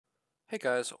Hey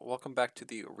guys, welcome back to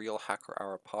the Real Hacker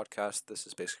Hour podcast. This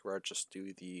is basically where I just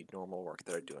do the normal work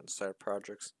that I do on side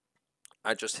projects.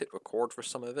 I just hit record for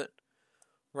some of it.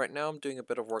 Right now I'm doing a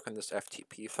bit of work on this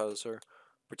FTP fuzzer.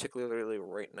 Particularly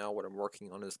right now what I'm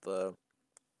working on is the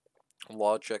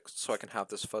logic so I can have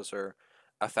this fuzzer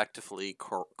effectively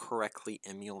correctly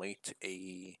emulate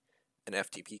an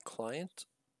FTP client.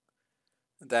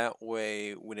 That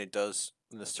way when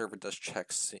the server does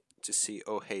checks to see,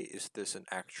 oh hey, is this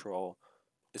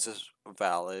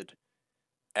valid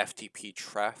FTP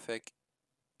traffic,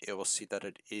 it will see that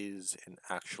it is and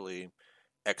actually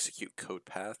execute code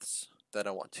paths that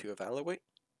I want to evaluate.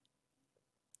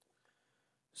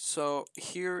 So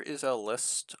here is a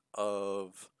list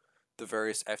of the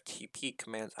various FTP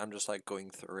commands. I'm just like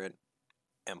going through it,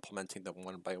 implementing them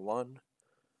one by one.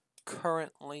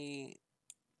 Currently,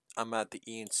 I'm at the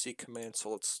ENC command, so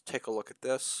let's take a look at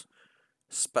this.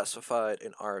 Specified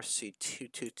in RFC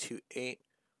 2228,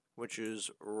 which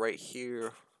is right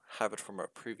here. Have it from our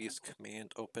previous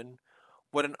command open.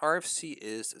 What an RFC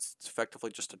is, it's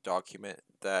effectively just a document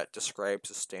that describes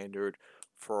a standard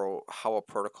for how a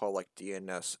protocol like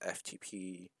DNS,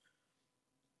 FTP,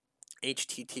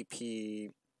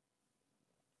 HTTP,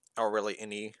 or really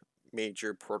any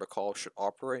major protocol should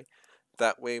operate.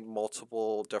 That way,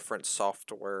 multiple different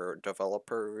software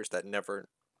developers that never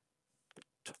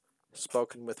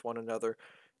spoken with one another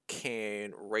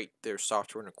can write their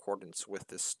software in accordance with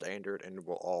this standard, and it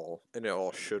all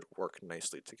should work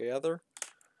nicely together.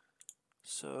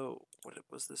 So, what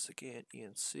was this again?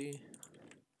 ENC.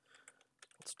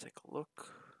 Let's take a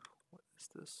look. What is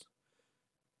this?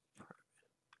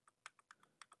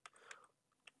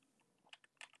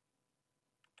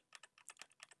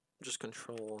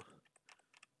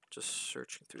 Just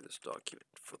searching through this document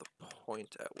for the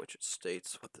point at which it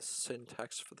states what the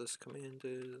syntax for this command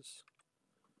is.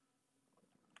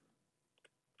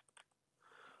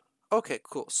 Okay,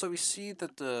 cool. So we see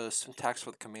that the syntax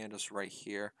for the command is right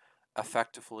here.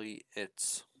 Effectively,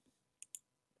 it's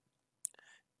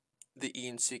the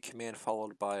ENC command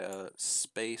followed by a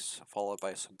space, followed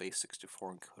by some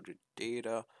base64 encoded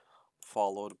data,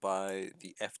 followed by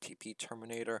the FTP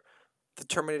terminator. The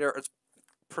terminator is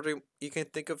you can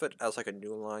think of it as like a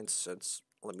new line, since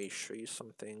let me show you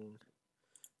something.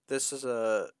 This is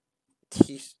a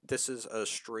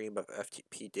stream of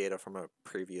FTP data from a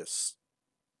previous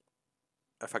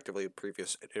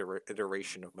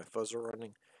iteration of my fuzzer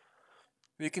running.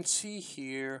 You can see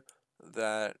here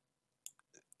that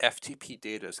FTP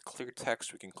data is clear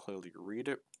text, we can clearly read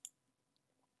it.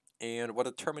 And what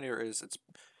a terminator is, it's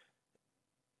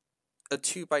a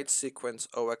 2-byte sequence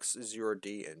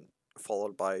OX0D and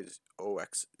followed by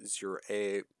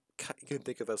OX0A. You can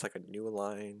think of it as like a new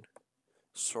line,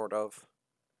 sort of.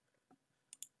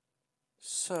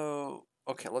 So,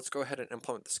 okay, let's go ahead and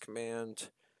implement this command.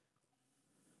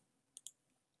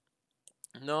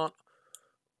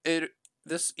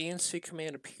 This ENC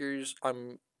command appears,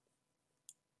 I'm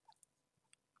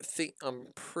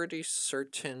pretty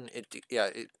certain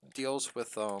it deals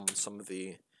with some of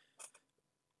the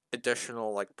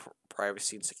additional like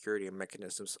privacy and security and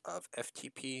mechanisms of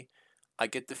FTP. I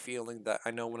get the feeling that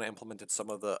I know when I implemented some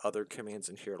of the other commands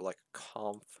in here, like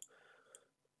conf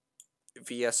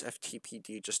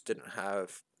vsftpd, just didn't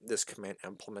have this command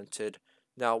implemented.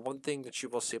 Now, one thing that you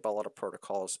will see about a lot of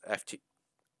protocols, actually,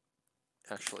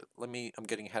 I'm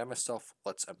getting ahead of myself.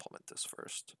 Let's implement this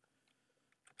first.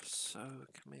 So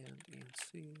command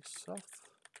enc self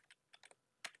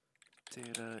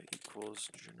data equals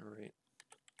generate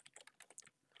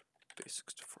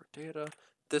base64 data.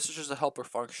 This is just a helper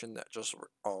function that just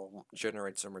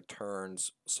generates and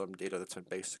returns some data that's in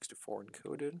base64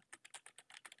 encoded.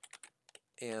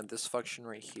 And this function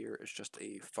right here is just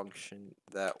a function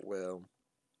that will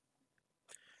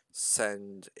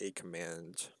send a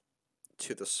command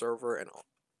to the server and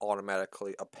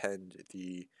automatically append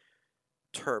the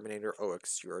terminator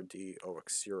OX0D,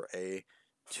 OX0A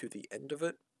to the end of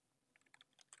it.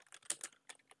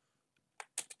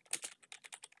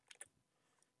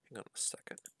 Hang on a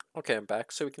second. Okay, I'm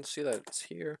back. So we can see that it's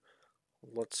here.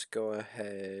 Let's go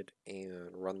ahead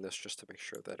and run this just to make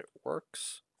sure that it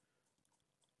works.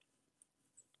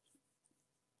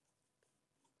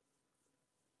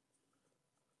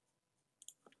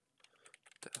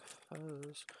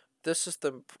 This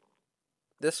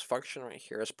function right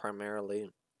here is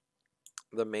primarily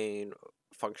the main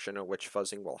function in which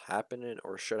fuzzing will happen in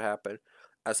or should happen.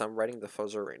 As I'm writing the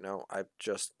fuzzer right now, I'm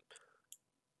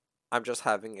just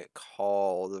having it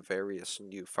call the various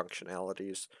new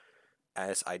functionalities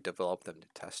as I develop them to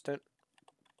test it.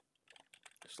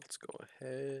 So let's go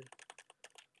ahead,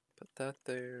 put that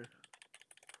there.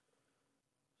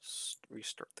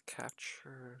 restart the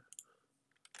capture.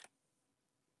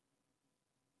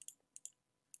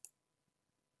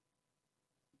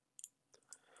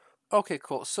 Okay,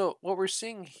 cool. So what we're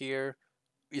seeing here,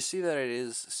 you see that it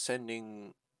is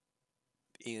sending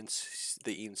the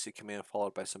ENC command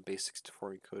followed by some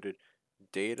base64 encoded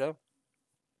data.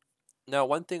 Now,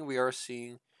 one thing we are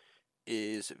seeing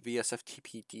is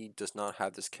VSFTPD does not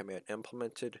have this command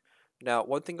implemented. Now,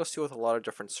 one thing you'll see with a lot of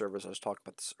different servers, I was talking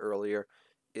about this earlier,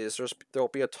 is there'll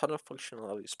be a ton of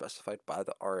functionality specified by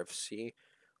the RFC,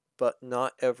 but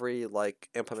not every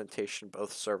implementation,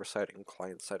 both server side and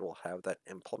client side, will have that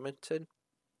implemented.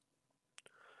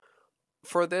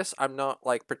 For this, I'm not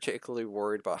particularly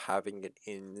worried about having it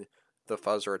in the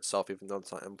fuzzer itself, even though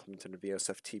it's not implemented in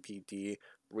VSFTPD. The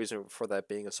reason for that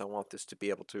being is I want this to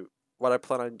be able to. What I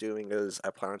plan on doing is I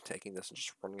plan on taking this and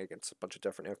just running against a bunch of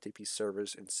different FTP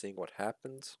servers and seeing what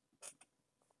happens.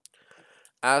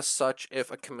 As such,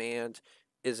 if a command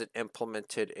isn't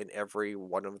implemented in every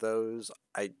one of those,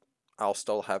 I'll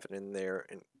still have it in there,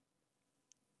 and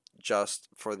just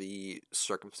for the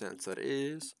circumstance that it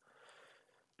is.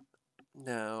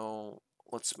 Now,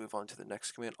 let's move on to the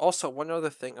next command. Also, one other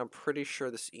thing, I'm pretty sure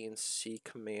this ENC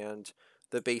command,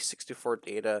 the base64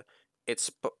 data,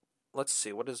 let's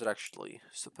see, what is it actually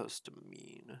supposed to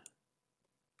mean?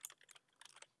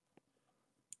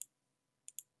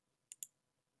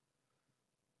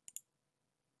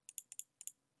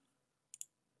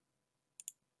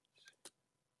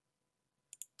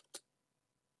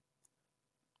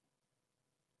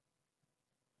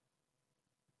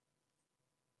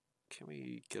 Can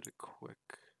we get a quick...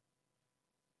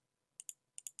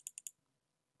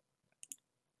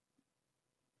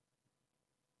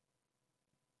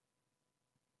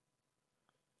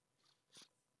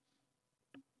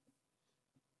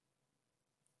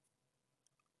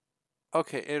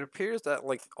 Okay, it appears that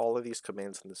all of these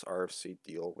commands in this RFC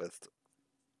deal with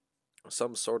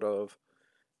some sort of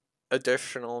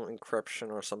additional encryption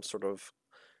or some sort of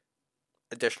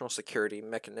additional security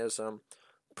mechanism.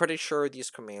 Pretty sure these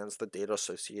commands, the data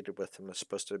associated with them, is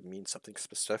supposed to mean something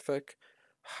specific.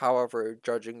 However,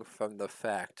 judging from the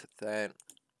fact that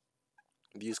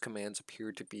these commands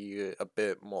appear to be a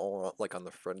bit more on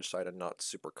the fringe side and not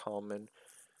super common,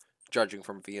 judging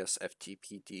from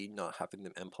VSFTPD not having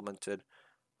them implemented,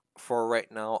 for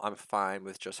right now, I'm fine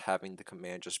with just having the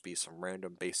command just be some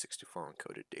random base64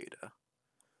 encoded data.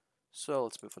 So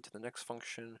let's move on to the next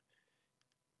function.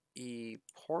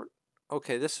 Port.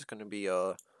 Okay, this is going to be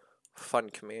a fun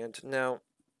command. Now,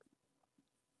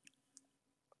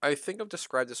 I think I've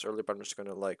described this earlier, but I'm just going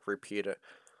to repeat it.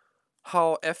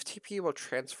 How FTP will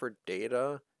transfer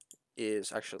data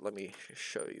is, actually, let me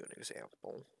show you an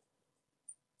example.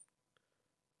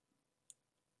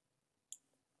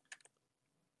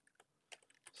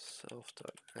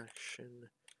 Self.action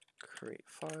create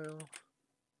file.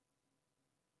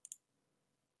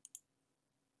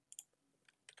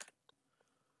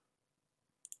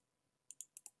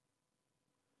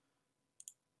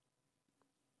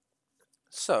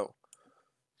 So,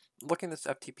 looking at this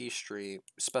FTP stream,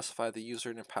 specify the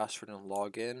username and password and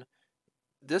login.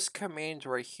 This command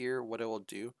right here, what it will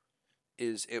do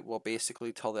is it will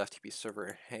basically tell the FTP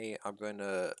server, hey, I'm going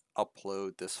to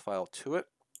upload this file to it.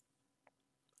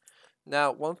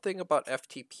 Now, one thing about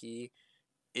FTP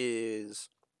is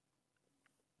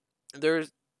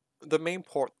there's the main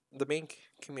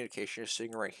communication you're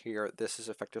seeing right here. This is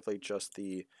effectively just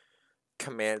the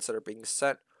commands that are being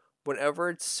sent. Whenever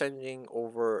it's sending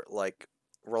over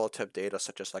relative data,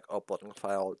 such as uploading a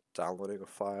file, downloading a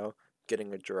file,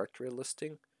 getting a directory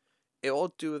listing, it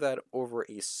will do that over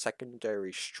a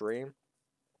secondary stream.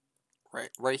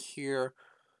 Right here,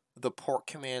 the port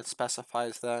command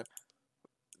specifies that.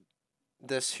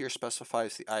 This here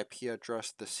specifies the IP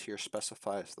address. This here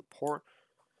specifies the port.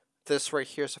 This right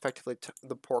here is effectively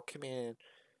the port command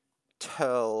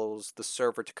tells the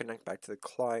server to connect back to the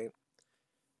client,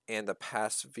 and the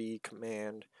passv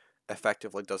command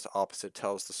effectively does the opposite,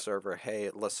 tells the server, hey,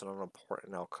 listen on a port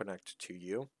and I'll connect to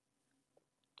you.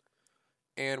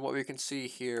 And what we can see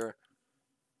here,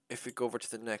 if we go over to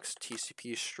the next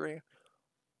TCP stream,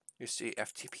 you see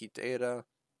FTP data,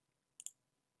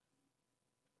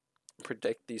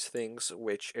 predict these things,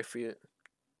 which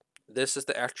this is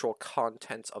the actual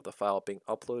contents of the file being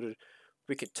uploaded.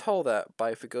 We can tell that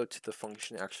by if we go to the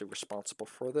function actually responsible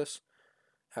for this,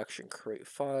 action create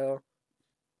file,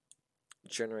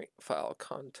 generate file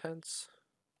contents.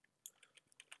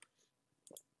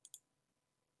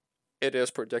 It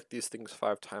is predict these things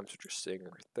 5 times, which you're seeing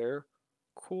right there.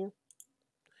 Cool.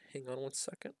 Hang on 1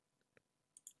 second.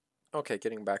 Okay,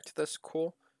 getting back to this.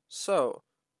 Cool. So,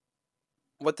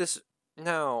 what this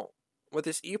now, with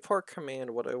this eport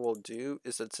command, what I will do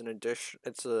is it's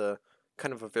a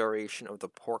kind of a variation of the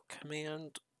port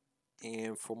command.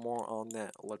 And for more on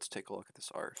that, let's take a look at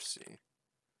this RFC.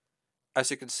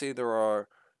 As you can see, there are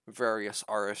various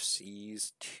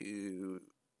RFCs to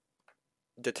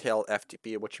detail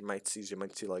FTP. What you might see is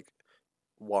like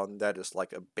one that is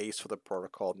like a base for the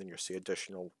protocol, and then you see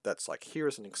additional that's like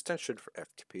here's an extension for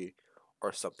FTP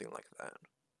or something like that.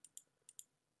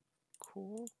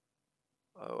 Cool.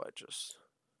 Oh, I just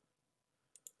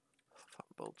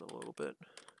fumbled a little bit.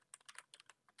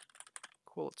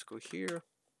 Cool, let's go here.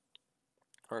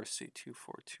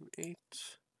 RFC2428.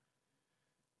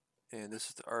 And this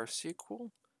is the RFC.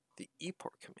 Cool. The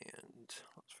eport command.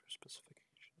 Let's for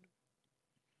specification.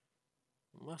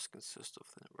 Must consist of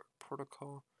the network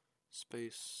protocol,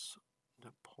 space,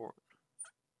 the port.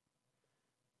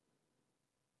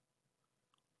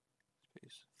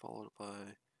 Space followed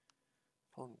by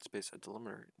following space a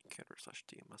delimiter indicator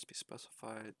 /d must be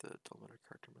specified. The delimiter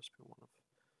character must be one of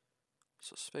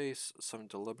so space some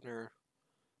delimiter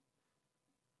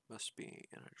must be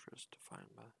an address defined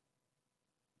by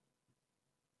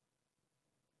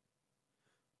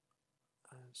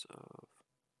as of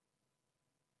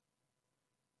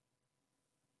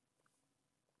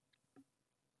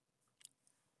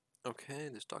okay,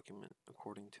 this document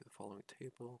according to the following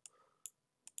table.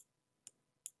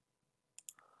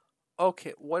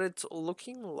 Okay, what it's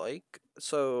looking like,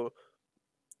 so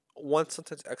one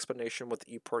sentence explanation what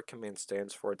the eport command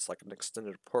stands for, it's like an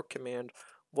extended port command.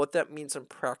 What that means in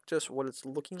practice, what it's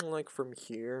looking like from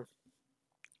here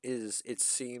is it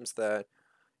seems that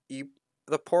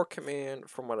the port command,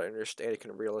 from what I understand, it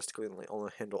can realistically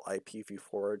only handle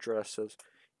IPv4 addresses.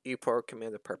 Eport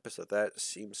command, the purpose of that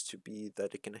seems to be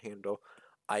that it can handle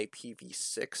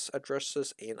IPv6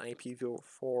 addresses and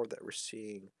IPv4 that we're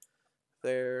seeing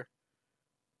there.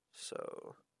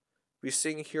 So we're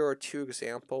seeing here are two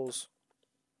examples.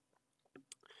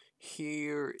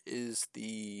 Here is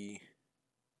the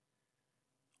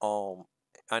an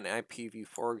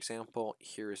IPv4 example.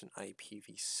 Here is an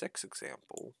IPv6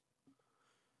 example.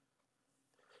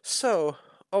 So,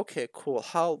 okay, cool.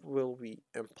 How will we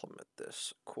implement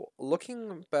this? Cool.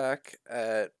 Looking back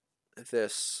at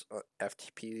this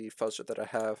FTP fuzzer that I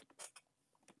have,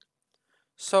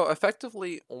 so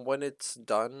effectively when it's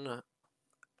done,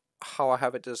 how I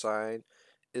have it designed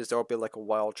is there will be like a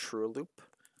while true loop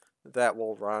that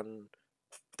will run.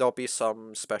 There'll be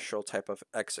some special type of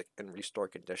exit and restore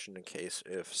condition in case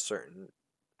if certain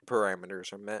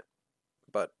parameters are met,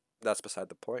 but that's beside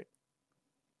the point.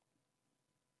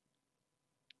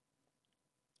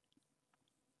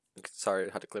 Sorry,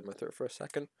 I had to clear my throat for a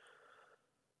second.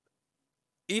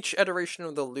 Each iteration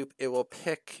of the loop, it will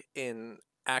pick an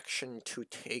action to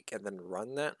take and then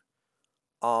run that.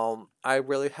 I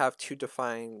really have two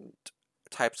defined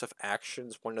types of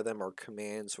actions. One of them are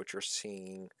commands, which you're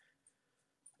seeing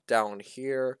down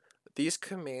here. These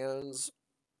commands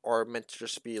are meant to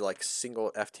just be like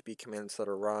single FTP commands that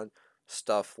are run.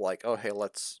 Stuff like, oh hey,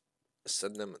 let's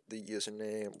send them the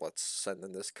username, let's send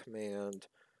them this command,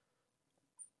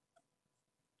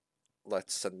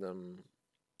 let's send them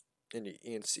an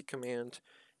ENC command.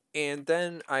 And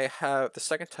then I have the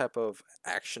second type of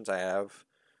actions I have.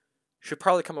 Should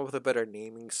probably come up with a better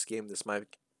naming scheme. This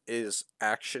is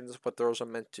actions. What those are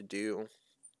meant to do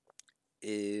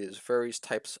is various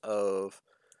types of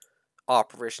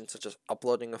operations such as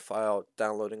uploading a file,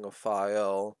 downloading a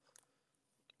file.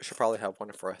 Should probably have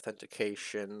one for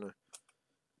authentication,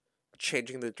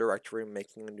 changing the directory,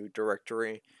 making a new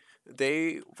directory.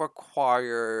 They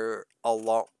require a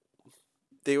lot.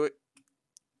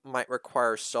 Might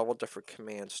require several different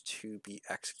commands to be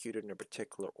executed in a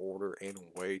particular order and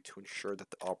way to ensure that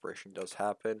the operation does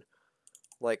happen.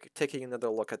 Like, taking another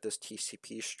look at this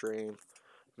TCP stream,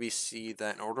 we see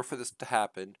that in order for this to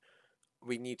happen,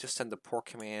 we need to send the port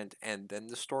command and then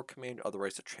the store command,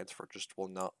 otherwise the transfer just will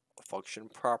not function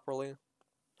properly.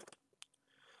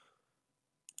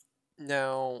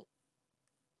 Now,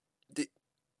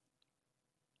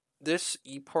 this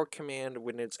eport command,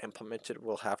 when it's implemented,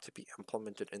 will have to be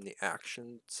implemented in the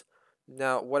actions.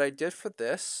 Now, what I did for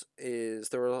this is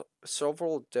there were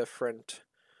several different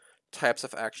types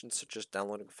of actions, such as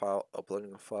downloading a file,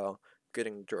 uploading a file,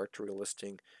 getting a directory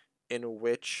listing, in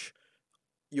which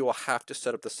you will have to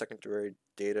set up the secondary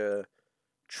data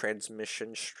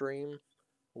transmission stream,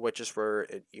 which is where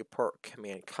an eport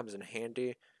command comes in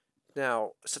handy.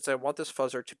 Now, since I want this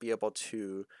fuzzer to be able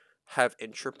to have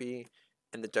entropy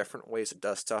in the different ways it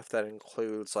does stuff, that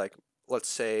includes, like, let's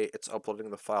say it's uploading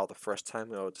the file the first time,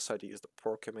 it'll decide to use the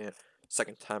port command,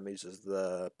 second time it uses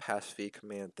the passv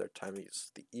command, third time it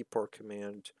uses the eport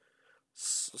command,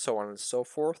 so on and so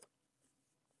forth.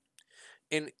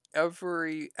 In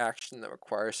every action that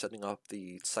requires setting up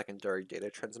the secondary data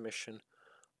transmission,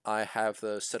 I have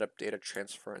the setup data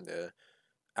transfer and the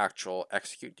actual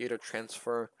execute data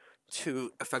transfer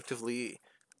to effectively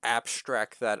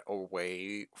abstract that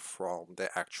away from the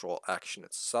actual action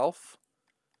itself.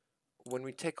 When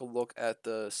we take a look at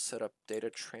the setup data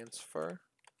transfer,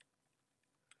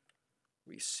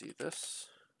 we see this.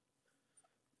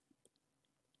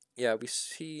 Yeah, we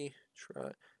see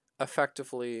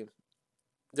effectively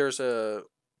there's a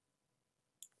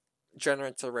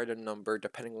generates a random number.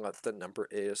 Depending on what the number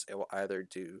is, it will either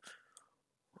do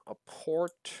a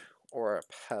port or a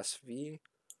pass v.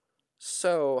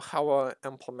 So how I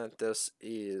implement this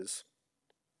is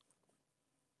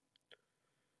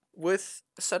with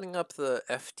setting up the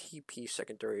FTP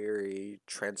secondary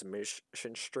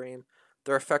transmission stream.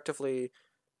 They're effectively,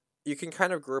 you can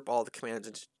kind of group all the commands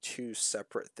into two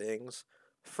separate things.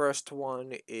 First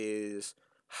one is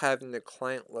having the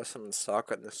client listen the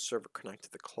socket and the server connect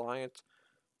to the client.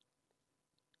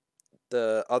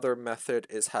 The other method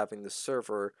is having the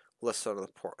server listen on the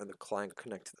port and the client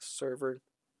connect to the server.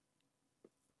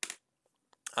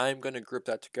 I'm going to group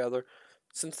that together.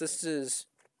 Since this is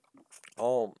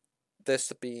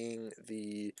this being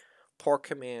the port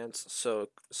commands, so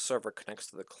server connects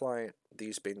to the client,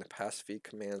 these being the pass v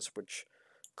commands, which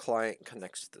client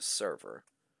connects to the server.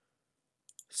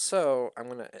 So I'm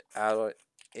going to add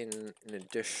in an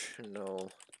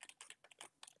additional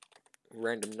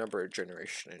random number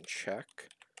generation and check.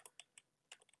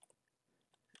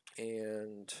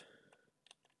 And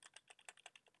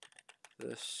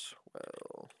this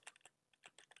will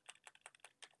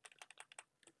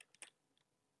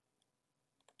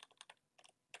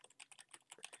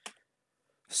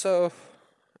so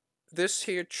this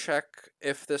here check,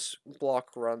 if this block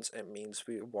runs, it means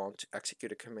we want to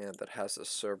execute a command that has the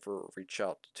server reach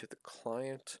out to the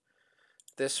client.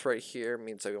 This right here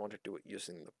means that we want to do it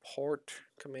using the port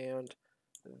command.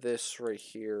 This right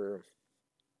here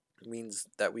means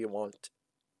that we want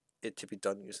it to be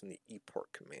done using the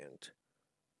eport command.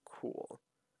 Cool.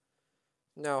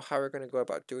 Now, how we're going to go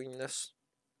about doing this?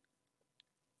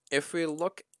 If we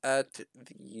look at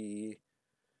the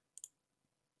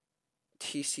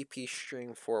TCP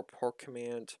string for a port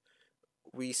command,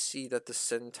 we see that the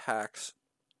syntax,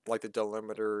 like the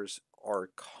delimiters,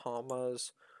 are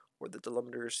commas, or the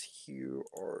delimiters here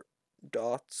are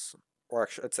dots, or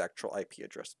actually it's actual IP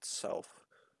address itself.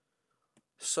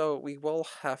 So we will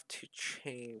have to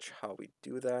change how we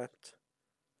do that.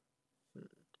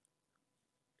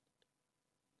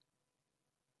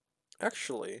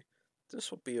 Actually,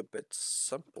 this will be a bit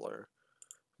simpler.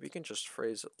 We can just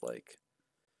phrase it like,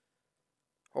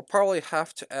 I'll probably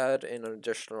have to add in an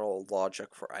additional logic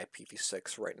for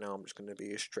IPv6. Right now I'm just going to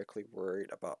be strictly worried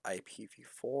about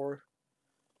IPv4.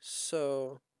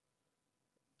 So,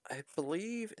 I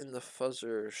believe in the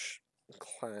Fuzzer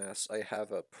class I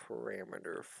have a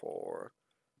parameter for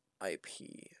IP.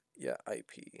 Yeah,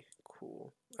 IP.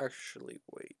 Cool. Actually,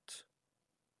 wait.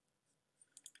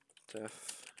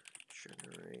 Def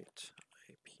generate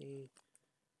IP.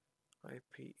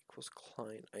 IP equals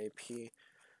client IP.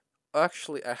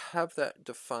 Actually, I have that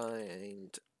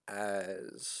defined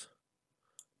as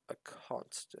a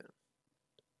constant.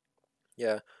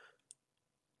 Yeah,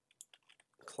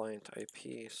 client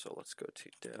IP. So let's go to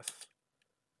def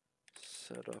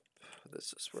setup.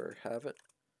 This is where I have it.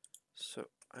 So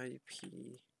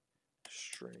IP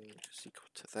string is equal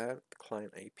to that.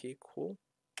 Client IP. Cool.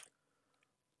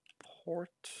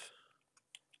 Port.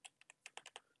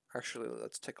 Actually,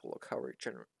 let's take a look how we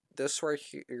generate. This right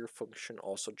here function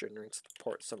also generates the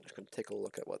port, so I'm just going to take a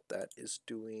look at what that is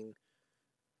doing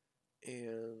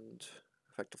and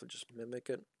effectively just mimic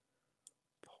it.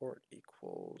 Port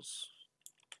equals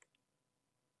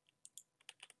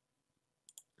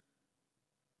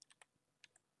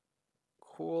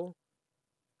cool.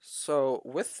 So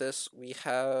with this, we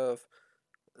have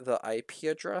the IP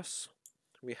address,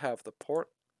 we have the port,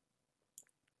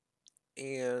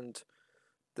 and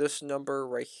this number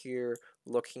right here,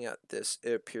 looking at this,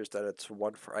 it appears that it's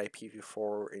 1 for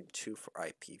IPv4 and 2 for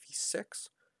IPv6.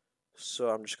 So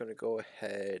I'm just going to go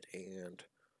ahead and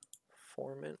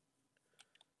form it.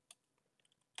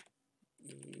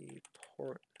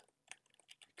 Eport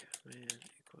command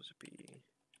equals b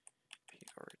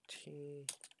prt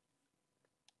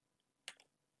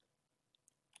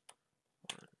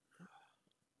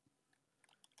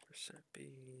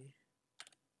 1%b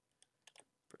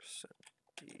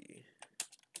 %d.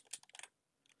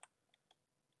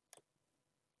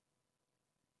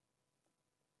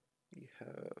 We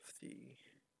have the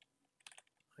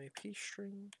IP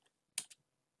string.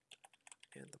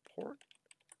 and the port.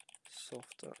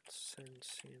 Self.send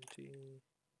cmd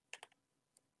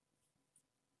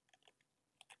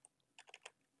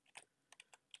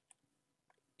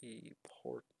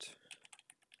port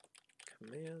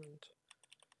command.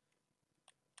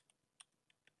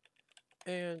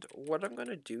 And what I'm going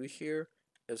to do here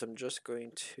is I'm just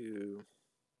going to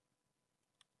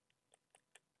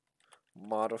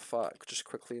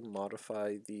quickly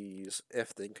modify these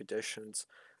if-then conditions.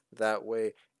 That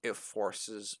way it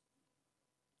forces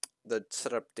the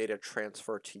setup data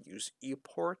transfer to use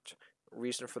ePort.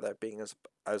 Reason for that being is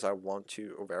as I want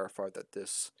to verify that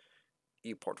this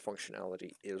ePort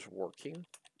functionality is working.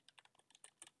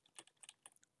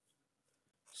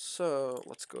 So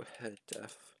let's go ahead,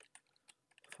 def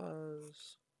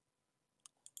fuzz.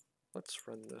 Let's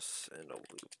run this in a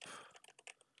loop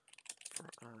for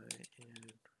I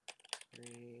in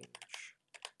range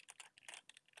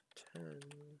 10.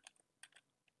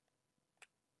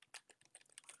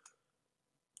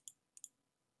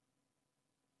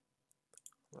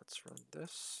 Let's run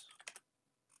this.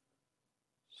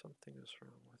 Something is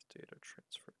wrong with data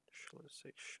transfer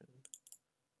initialization.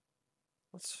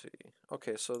 Let's see.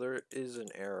 Okay, so there is an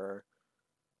error.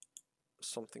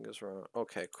 Something is wrong.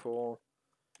 Okay, cool.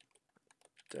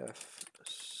 Def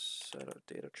setup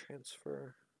data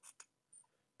transfer.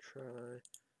 Try.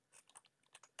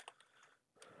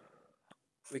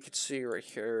 We can see right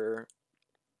here,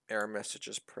 error message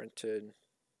is printed.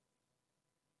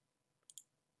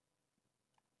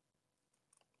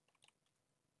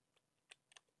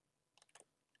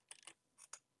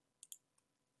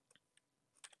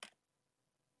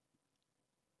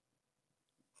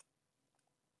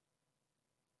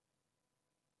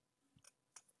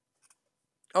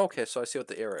 Okay, so I see what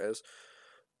the error is.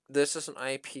 This is an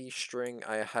IP string.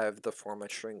 I have the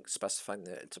format string specifying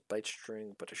that it's a byte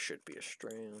string, but it should be a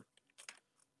string.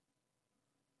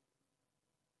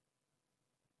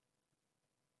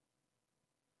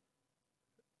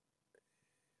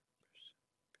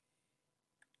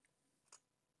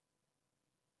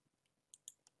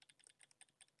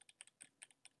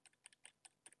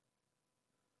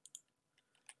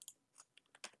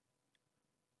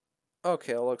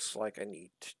 Okay, it looks like I need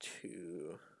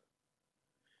to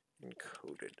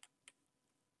encode it.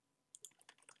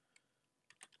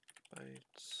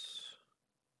 Bytes.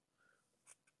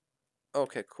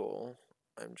 Okay, cool.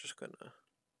 I'm just gonna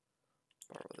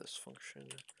borrow this function.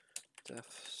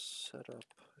 Def setup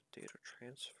data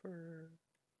transfer.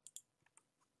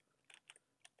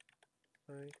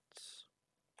 Bytes.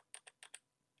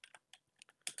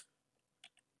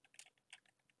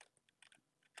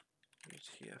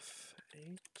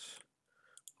 UTF-8.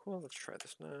 Cool, let's try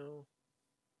this now.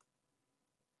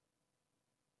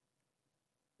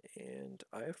 And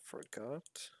I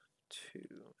forgot to,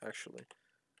 actually,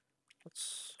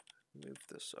 let's move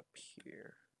this up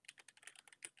here.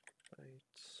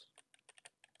 Bytes,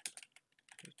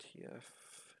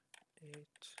 UTF-8.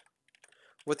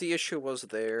 What the issue was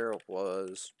there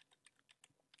was,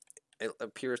 it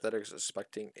appears that it's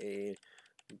expecting a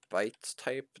bytes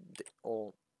type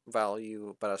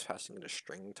value, but I was passing it a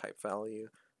string type value.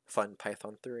 Fun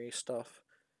Python 3 stuff.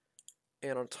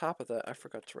 And on top of that, I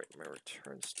forgot to write my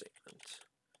return statement.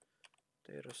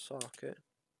 Data socket.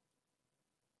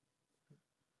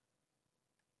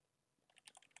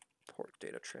 Port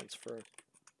data transfer.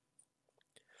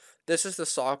 This is the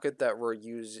socket that we're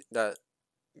using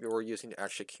to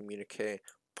actually communicate.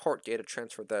 Port data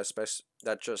transfer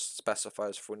that just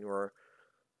specifies when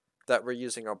that we're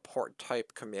using a port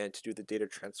type command to do the data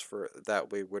transfer.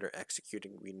 That way, when we're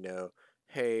executing, we know,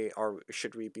 hey,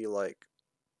 should we be like,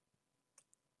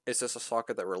 is this a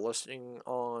socket that we're listening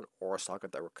on or a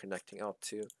socket that we're connecting out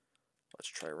to? Let's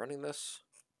try running this.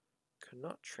 Could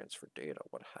not transfer data.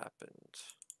 What happened?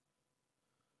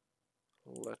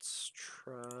 Let's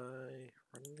try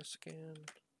running this again.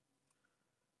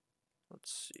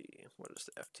 Let's see. What does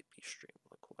the FTP stream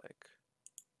look like?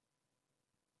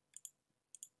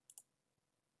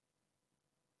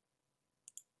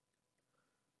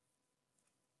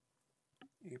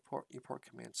 ePort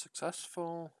command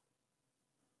successful.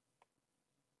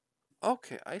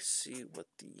 Okay, I see what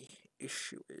the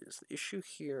issue is. The issue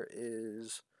here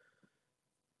is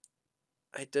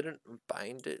I didn't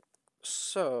bind it.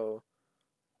 So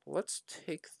let's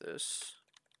take this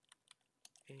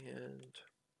and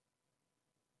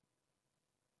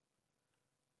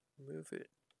move it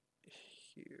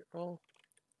here. Oh,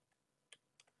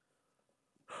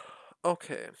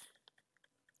 okay.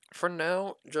 For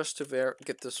now, just to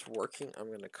get this working, I'm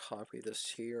going to copy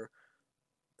this here.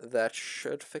 That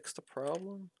should fix the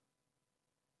problem.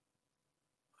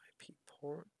 IP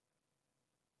port.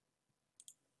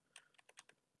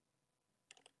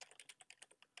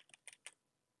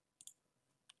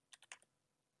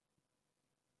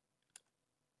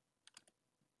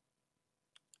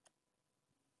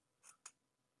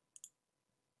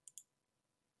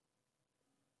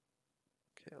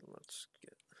 And let's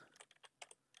get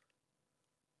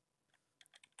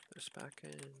this back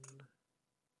in.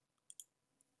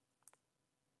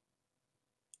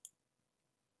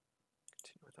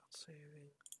 Continue without saving.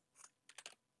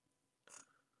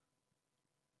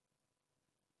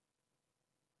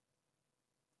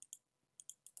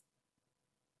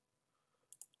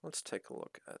 Let's take a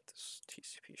look at this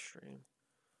TCP stream.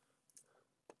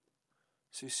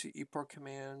 So you see ePort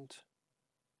command.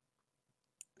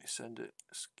 You send it,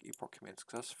 ePort command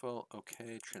successful.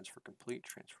 Okay, transfer complete,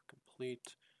 transfer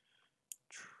complete,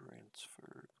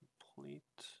 transfer complete.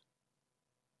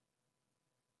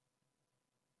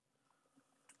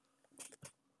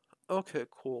 Okay,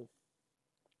 cool.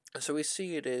 So we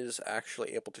see it is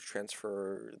actually able to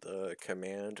transfer the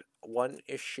command. One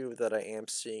issue that I am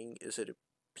seeing is it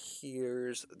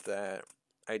appears that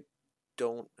I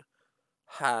don't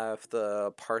have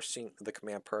the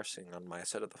command parsing on my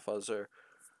side of the fuzzer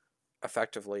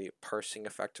parsing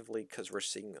effectively, because we're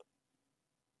seeing,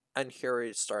 and here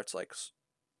it starts like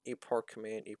ePort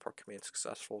command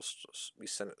successful, we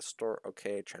send it to store,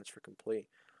 okay, transfer complete.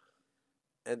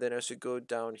 And then as you go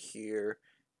down here,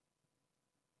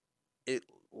 it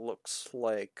looks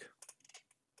like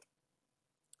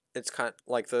it's kind of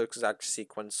like the exact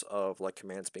sequence of like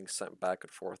commands being sent back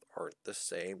and forth aren't the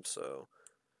same, so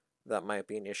that might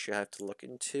be an issue I have to look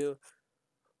into.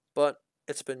 But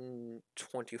it's been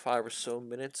 25 or so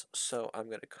minutes, so I'm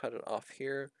going to cut it off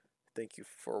here. Thank you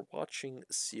for watching.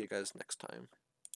 See you guys next time.